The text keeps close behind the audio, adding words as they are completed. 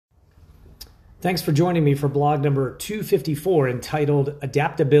Thanks for joining me for blog number 254 entitled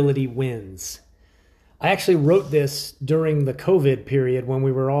Adaptability Wins. I actually wrote this during the COVID period when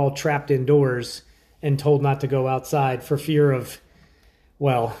we were all trapped indoors and told not to go outside for fear of,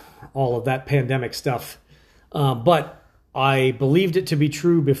 well, all of that pandemic stuff. But I believed it to be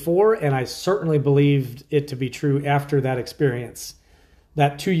true before, and I certainly believed it to be true after that experience.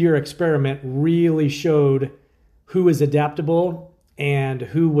 That 2-year experiment really showed who is adaptable and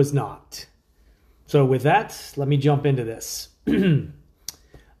who was not. So with that, let me jump into this.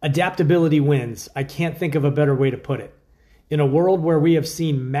 Adaptability wins. I can't think of a better way to put it. In a world where we have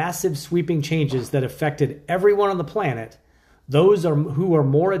seen massive sweeping changes that affected everyone on the planet, those who are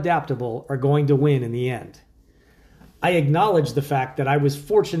more adaptable are going to win in the end. I acknowledge the fact that I was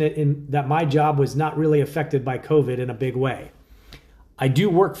fortunate in that my job was not really affected by COVID in a big way. I do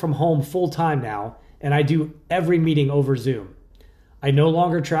work from home full time now, and I do every meeting over Zoom. I no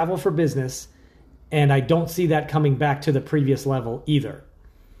longer travel for business, and I don't see that coming back to the previous level either.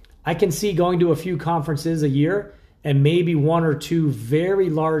 I can see going to a few conferences a year and maybe 1 or 2 very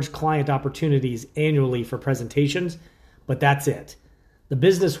large client opportunities annually for presentations, but that's it. The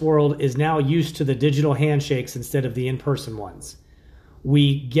business world is now used to the digital handshakes instead of the in-person ones.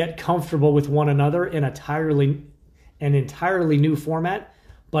 We get comfortable with one another in an entirely new format,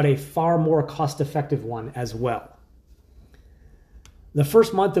 but a far more cost-effective one as well. The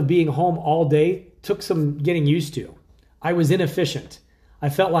first month of being home all day took some getting used to. I was inefficient. I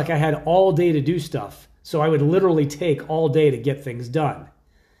felt like I had all day to do stuff, so I would literally take all day to get things done.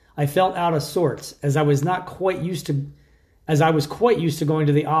 I felt out of sorts as I was quite used to going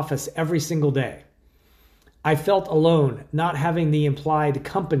to the office every single day. I felt alone, not having the implied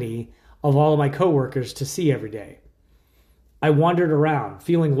company of all of my coworkers to see every day. I wandered around,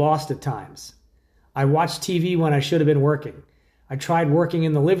 feeling lost at times. I watched TV when I should have been working. I tried working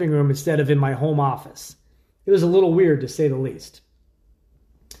in the living room instead of in my home office. It was a little weird, to say the least.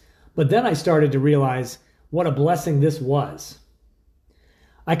 But then I started to realize what a blessing this was.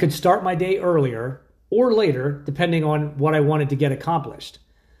 I could start my day earlier or later, depending on what I wanted to get accomplished.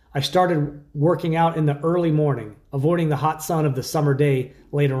 I started working out in the early morning, avoiding the hot sun of the summer day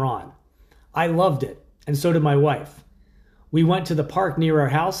later on. I loved it, and so did my wife. We went to the park near our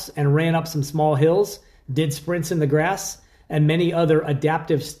house and ran up some small hills, did sprints in the grass, and many other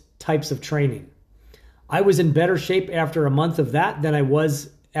adaptive types of training. I was in better shape after a month of that than I was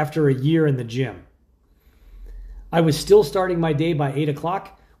after a year in the gym. I was still starting my day by 8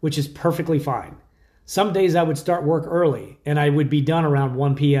 o'clock, which is perfectly fine. Some days I would start work early and I would be done around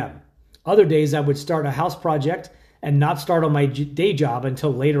 1 p.m. Other days I would start a house project and not start on my day job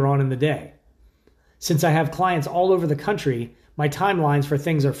until later on in the day. Since I have clients all over the country, my timelines for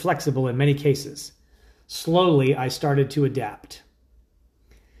things are flexible in many cases. Slowly, I started to adapt.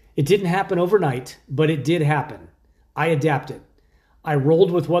 It didn't happen overnight, but it did happen. I adapted. I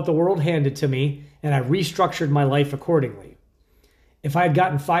rolled with what the world handed to me, and I restructured my life accordingly. If I had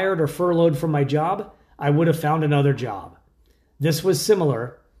gotten fired or furloughed from my job, I would have found another job. This was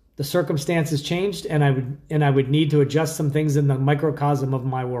similar. The circumstances changed, and I would need to adjust some things in the microcosm of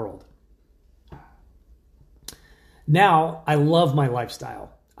my world. Now, I love my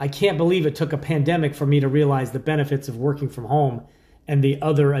lifestyle. I can't believe it took a pandemic for me to realize the benefits of working from home and the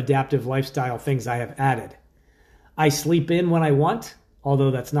other adaptive lifestyle things I have added. I sleep in when I want, although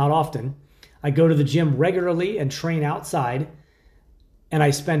that's not often. I go to the gym regularly and train outside, and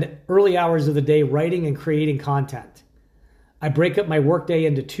I spend early hours of the day writing and creating content. I break up my workday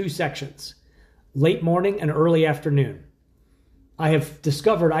into 2 sections, late morning and early afternoon. I have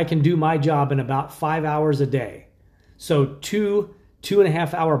discovered I can do my job in about 5 hours a day. So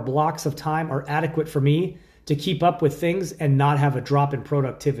 2.5 hour blocks of time are adequate for me to keep up with things and not have a drop in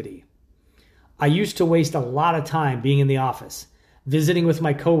productivity. I used to waste a lot of time being in the office, visiting with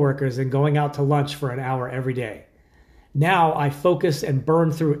my coworkers and going out to lunch for an hour every day. Now I focus and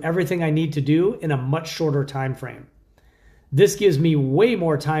burn through everything I need to do in a much shorter time frame. This gives me way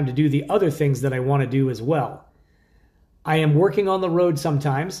more time to do the other things that I want to do as well. I am working on the road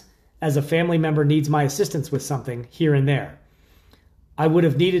sometimes as a family member needs my assistance with something here and there. I would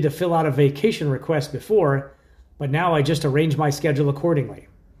have needed to fill out a vacation request before, but now I just arrange my schedule accordingly.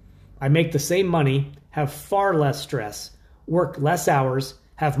 I make the same money, have far less stress, work less hours,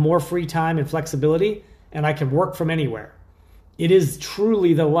 have more free time and flexibility, and I can work from anywhere. It is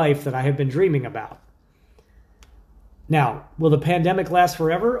truly the life that I have been dreaming about. Now, will the pandemic last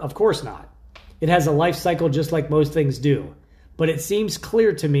forever? Of course not. It has a life cycle just like most things do. But it seems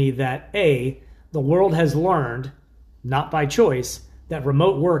clear to me that A, the world has learned, not by choice, that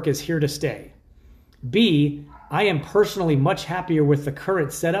remote work is here to stay. B, I am personally much happier with the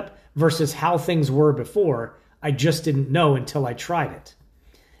current setup versus how things were before. I just didn't know until I tried it.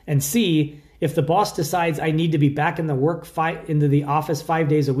 And C, if the boss decides I need to be back in into the office 5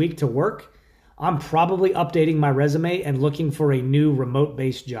 days a week to work, I'm probably updating my resume and looking for a new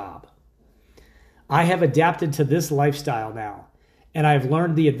remote-based job. I have adapted to this lifestyle now, and I have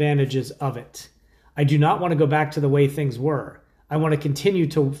learned the advantages of it. I do not want to go back to the way things were. I want to continue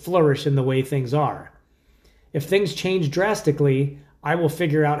to flourish in the way things are. If things change drastically, I will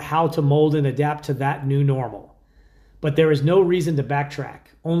figure out how to mold and adapt to that new normal. But there is no reason to backtrack,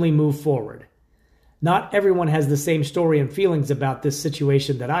 only move forward. Not everyone has the same story and feelings about this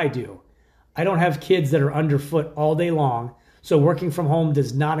situation that I do. I don't have kids that are underfoot all day long, so working from home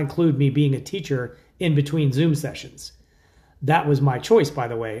does not include me being a teacher in between Zoom sessions. That was my choice, by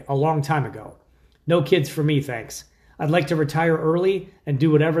the way, a long time ago. No kids for me, thanks. I'd like to retire early and do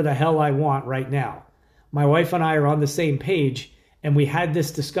whatever the hell I want right now. My wife and I are on the same page, and we had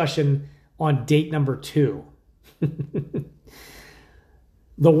this discussion on date number 2.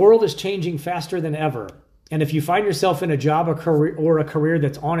 The world is changing faster than ever, and if you find yourself in a job or a career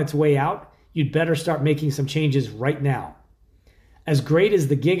that's on its way out, you'd better start making some changes right now. As great as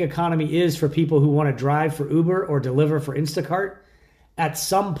the gig economy is for people who want to drive for Uber or deliver for Instacart, at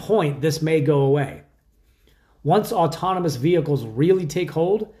some point this may go away. Once autonomous vehicles really take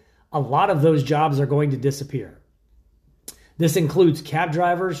hold, a lot of those jobs are going to disappear. This includes cab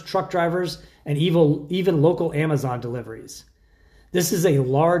drivers, truck drivers, and even local Amazon deliveries. This is a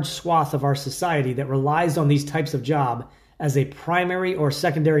large swath of our society that relies on these types of job as a primary or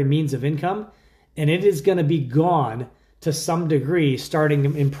secondary means of income, and it is going to be gone to some degree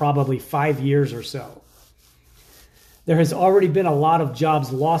starting in probably 5 years or so. There has already been a lot of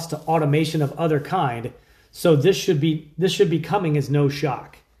jobs lost to automation of other kind, so this should be coming as no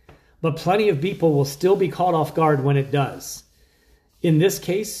shock. But plenty of people will still be caught off guard when it does. In this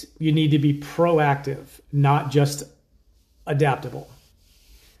case, you need to be proactive, not just adaptable.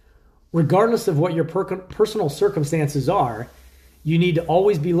 Regardless of what your personal circumstances are, you need to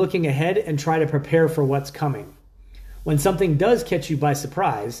always be looking ahead and try to prepare for what's coming. When something does catch you by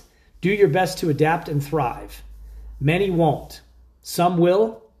surprise, do your best to adapt and thrive. Many won't. Some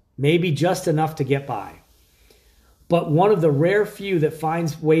will, maybe just enough to get by. But one of the rare few that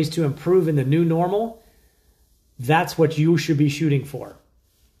finds ways to improve in the new normal, that's what you should be shooting for.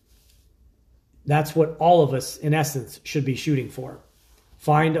 That's what all of us, in essence, should be shooting for.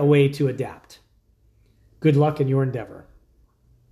 Find a way to adapt. Good luck in your endeavor.